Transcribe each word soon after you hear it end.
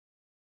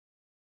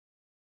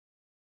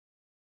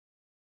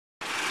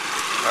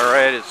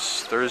Alright,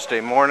 it's Thursday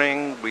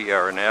morning. We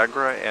are in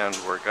Agra and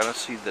we're gonna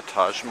see the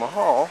Taj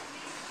Mahal.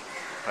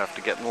 I have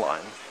to get in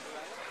line.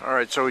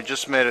 Alright, so we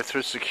just made it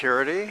through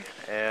security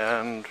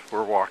and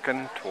we're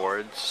walking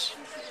towards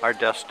our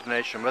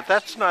destination. But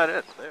that's not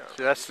it there.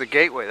 See, that's the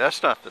gateway.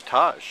 That's not the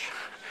Taj.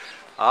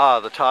 Ah,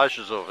 the Taj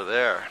is over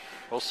there.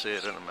 We'll see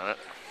it in a minute.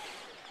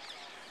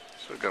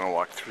 So we're gonna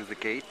walk through the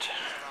gate.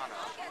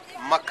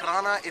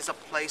 Makrana is a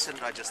place in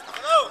Rajasthan,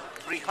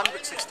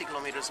 360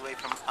 kilometers away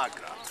from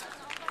Agra.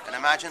 And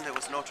imagine there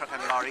was no truck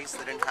and lorries,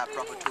 they didn't have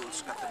proper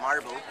tools to cut the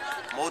marble.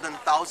 More than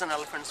 1,000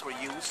 elephants were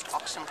used,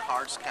 oxen,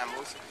 carts,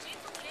 camels,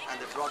 and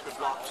they brought the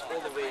blocks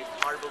all the way,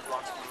 marble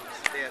blocks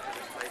from there to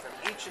this place. And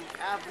each and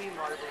every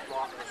marble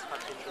block was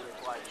cut into the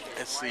required shape.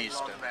 It's the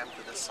Eastern. Ramp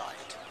to the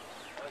side.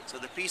 So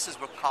the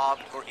pieces were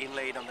carved or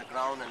inlaid on the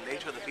ground, and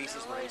later the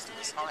pieces were raised to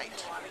this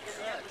height.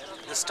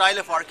 The style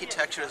of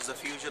architecture is the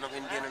fusion of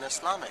Indian and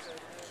Islamic.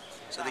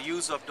 So the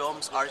use of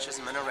domes, arches,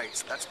 and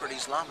minarets, that's pretty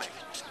Islamic.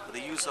 But the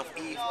use of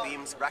eave,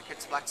 beams,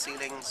 brackets, flat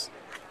ceilings,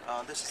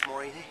 this is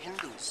more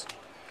Hindus.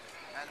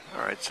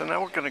 Alright, so now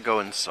we're going to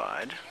go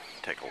inside,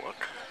 take a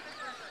look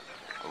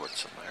at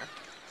what's in there.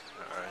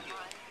 Alright.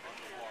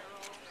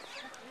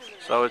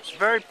 So it's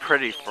very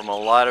pretty from a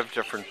lot of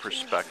different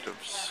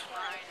perspectives.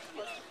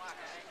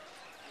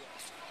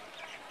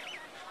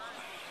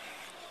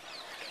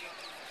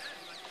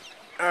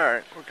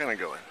 Alright, we're going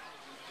to go in.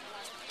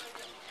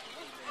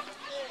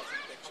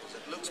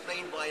 It looks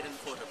plain white in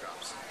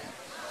photographs.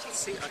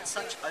 See, it's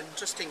such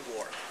interesting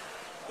work.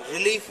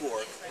 Relief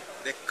work.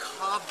 They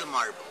carve the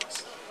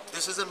marbles.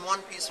 This is in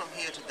one piece from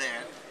here to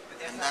there,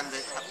 and then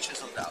they have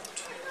chiseled out.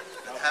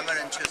 The hammer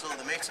and chisel,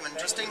 they make some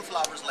interesting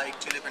flowers like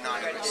tulip and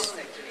iris.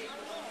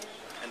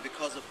 And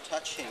because of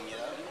touching,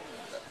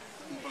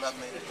 people have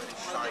made it very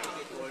shiny.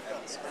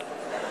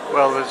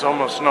 Well, there's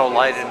almost no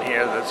light in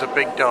here. There's a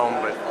big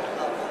dome, but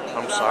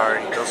I'm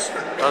sorry, it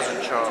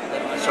doesn't show up.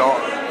 So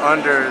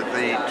under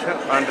the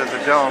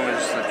dome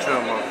is the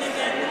tomb of.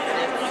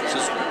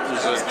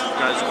 Is this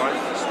guy's wife?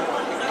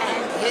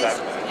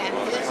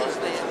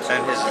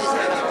 And his.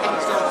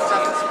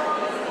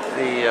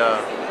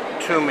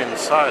 The tomb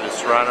inside is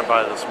surrounded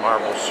by this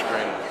marble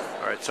screen.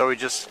 All right, so we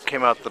just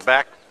came out the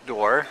back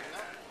door.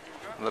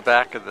 And the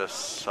back of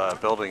this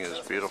building is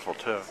beautiful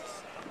too,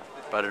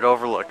 but it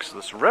overlooks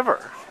this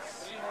river.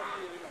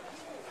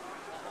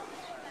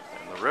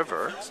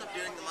 River.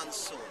 During the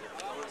monsoon,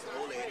 it covers the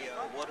whole area,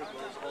 the water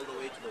goes all the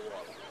way to the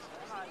wall.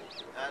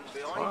 And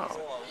beyond the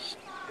wall,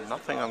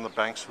 nothing on the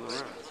banks of the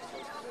river.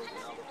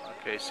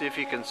 Okay, see if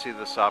you can see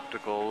this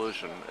optical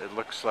illusion. It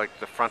looks like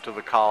the front of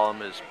the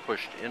column is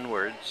pushed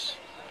inwards,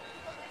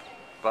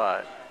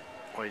 but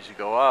as you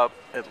go up,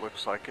 it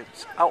looks like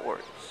it's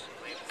outwards.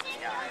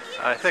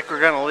 I think we're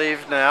going to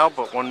leave now,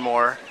 but one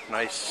more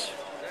nice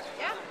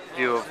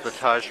view of the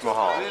Taj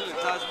Mahal.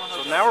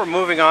 So now we're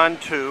moving on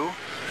to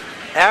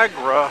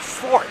Agra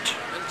Fort,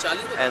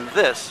 and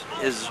this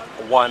is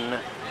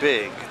one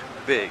big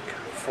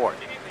fort.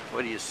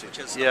 What do you see? Which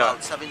is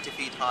about 70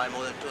 feet high,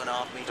 more than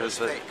 2.5 meters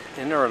thick. thick. There's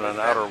an inner and an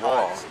outer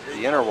wall.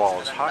 The inner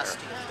wall is higher. The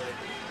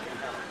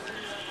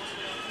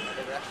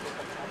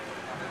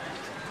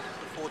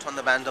fort on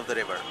the bend of the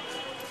river.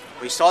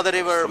 We saw the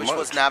river which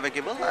was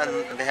navigable,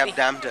 and they have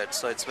dammed it,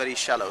 so it's very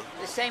shallow.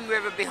 The same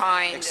river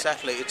behind.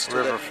 Exactly, it's to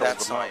river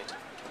that side.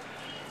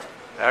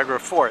 Agra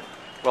Fort.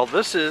 Well,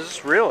 this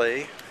is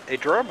really a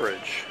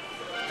drawbridge,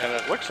 and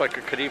it looks like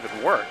it could even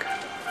work.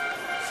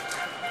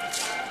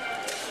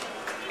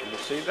 Can you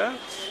see that?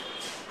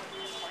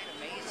 Quite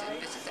amazing.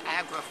 This is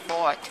Agra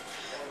Fort.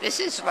 This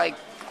is like,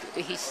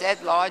 he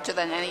said, larger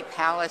than any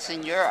palace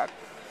in Europe.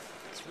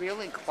 It's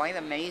really quite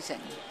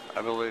amazing.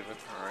 I believe it.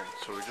 All right,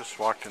 so we just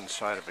walked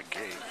inside of a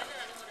gate.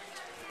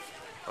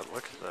 But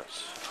look at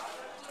this.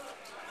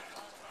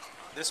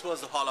 This was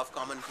the Hall of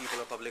Common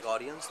People or Public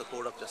Audience, the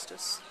Court of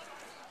Justice.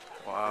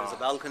 Wow. There's a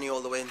balcony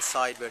all the way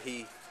inside where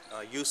he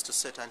used to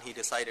sit, and he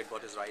decided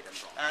what is right and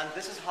wrong. And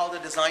this is how they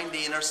designed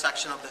the inner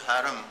section of the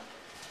harem.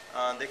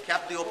 They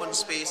kept the open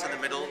space in the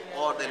middle,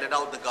 or they let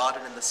out the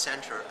garden in the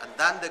center, and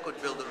then they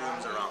could build the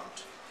rooms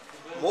around.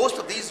 Most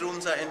of these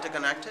rooms are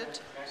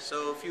interconnected,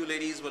 so a few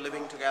ladies were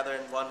living together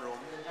in one room,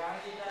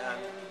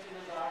 and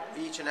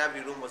each and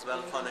every room was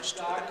well furnished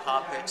with the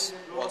carpets,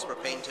 walls were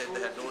painted,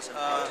 they had doors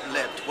and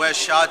lived, where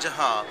Shah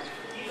Jahan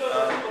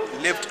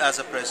lived as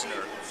a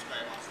prisoner.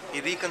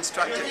 He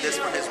reconstructed this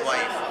for his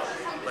wife,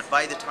 but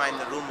by the time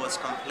the room was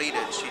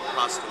completed, she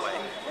passed away.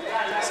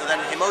 So then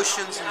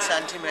emotions and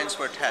sentiments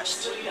were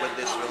tested with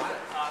this room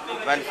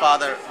when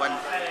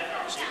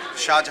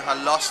Shah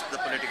Jahan lost the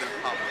political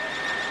power.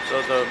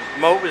 So the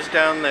moat is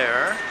down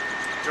there.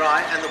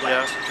 Dry and the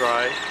wet. Yeah,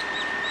 dry.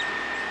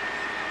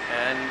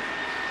 And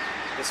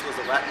this was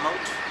the wet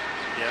moat.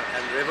 Yeah.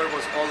 And the river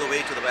was all the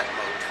way to the wet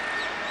moat.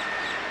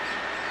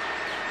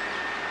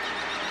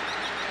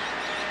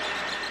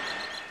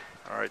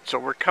 All right, so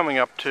we're coming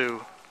up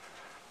to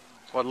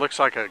what looks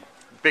like a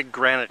big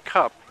granite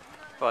cup,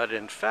 but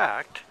in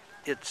fact,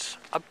 it's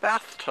a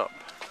bathtub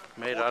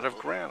made out of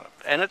granite.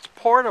 And it's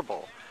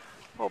portable.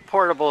 Well,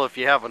 portable if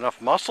you have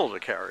enough muscle to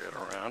carry it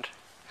around.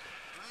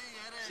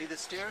 See the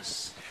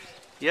stairs?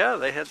 Yeah,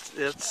 they had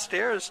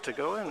stairs to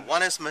go in.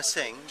 One is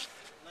missing,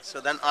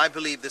 so then I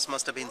believe this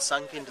must have been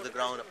sunk into the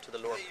ground up to the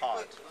lower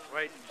part.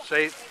 Right.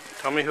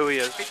 Tell me who he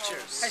is.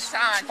 Pictures.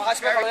 Hassan,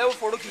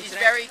 he's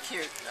very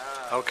cute.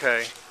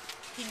 Okay.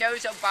 He knows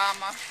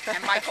Obama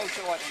and Michael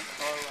Jordan.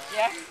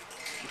 Yeah?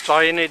 That's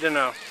all you need to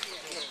know.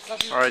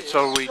 All right,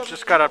 so we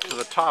just got up to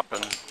the top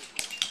and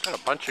got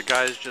a bunch of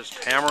guys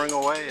just hammering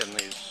away in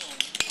these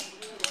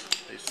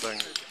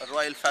things. A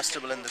royal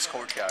festival in this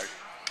courtyard.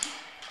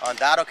 On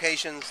that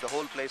occasion, the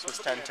whole place was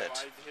tented.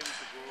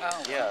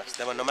 Oh. Yes,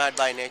 they were nomad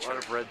by A nature. lot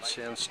of red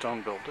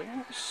sandstone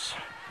buildings.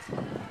 It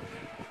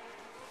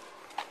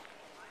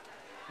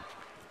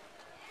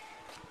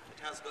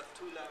has got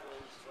 2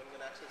 levels, so you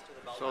can access to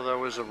the balcony. So there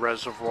was a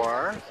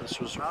reservoir. This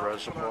was a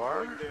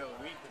reservoir.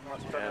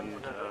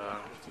 And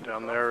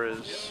down there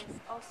is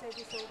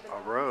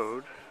a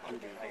road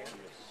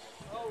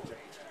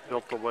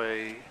built the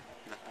way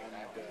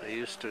they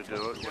used to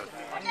do it with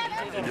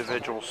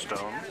individual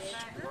stones.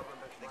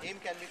 The game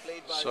can be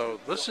played by So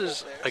this 4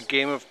 is a players.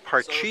 game of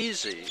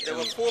Parcheesi. There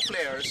were 4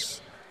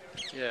 players,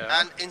 Yeah.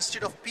 and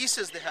instead of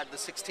pieces, they had the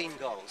 16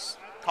 girls.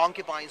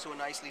 Concubines who were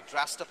nicely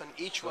dressed up, and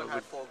each one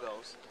had 4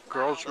 girls.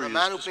 Girls So were the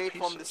man who used as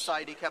played from this pieces.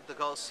 side, he kept the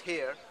girls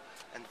here,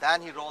 and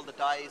then he rolled the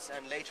dice,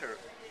 and later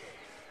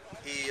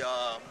he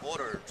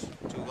ordered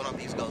to one of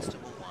these girls to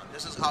move on.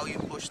 This is how you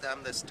push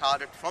them. They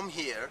started from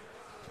here,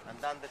 and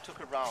then they took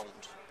a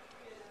round.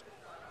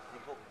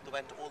 They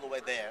went all the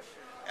way there,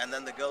 and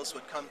then the girls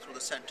would come through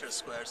the center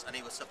squares, and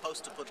he was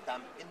supposed to put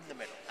them in the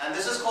middle. And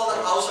this is called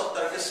the house of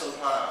Turkish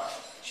Sultana.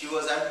 She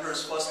was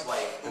emperor's first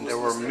wife. And there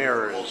were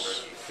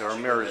mirrors. There were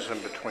mirrors in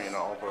between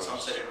all Some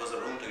those said it was a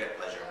room to get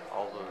pleasure.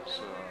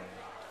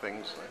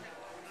 things there.